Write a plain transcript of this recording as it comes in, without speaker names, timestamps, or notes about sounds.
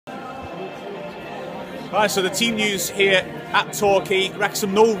Right, so the team news here at Torquay.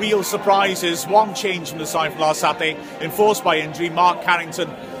 Wrexham, no real surprises. One change from the side from last Saturday, enforced by injury. Mark Carrington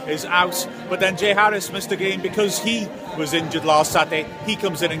is out, but then Jay Harris missed the game because he was injured last Saturday. He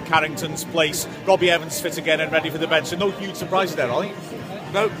comes in Carrington's place. Robbie Evans fit again and ready for the bench. So no huge surprises there, Ollie.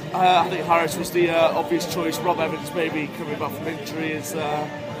 No, I think Harris was the obvious choice. Rob Evans, maybe coming back from injury, is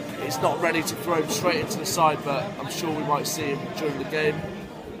not ready to throw him straight into the side, but I'm sure we might see him during the game.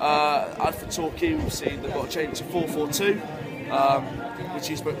 As for Torquay, we've seen they've got a change to 4-4-2, which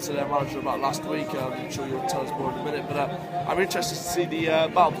you spoke to their manager about last week. I'm sure you'll tell us more in a minute, but I'm interested to see the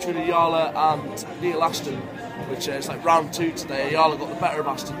battle between Ayala and Neil Ashton, which is like round 2 today. Ayala got the better of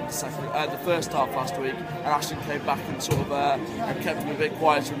Ashton in the first half last week, and Ashton came back and sort of and kept him a bit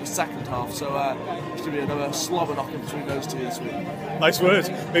quieter in the second half. So it's going to be another slobber knocking between those two this week. Nice words.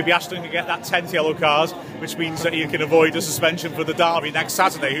 Maybe Ashton can get that 10th yellow card, which means that he can avoid a suspension for the derby next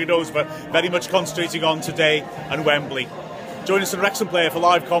Saturday. Who knows? But very much concentrating on today and Wembley. Join us in Wrexham Player for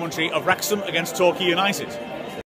live commentary of Wrexham against Torquay United.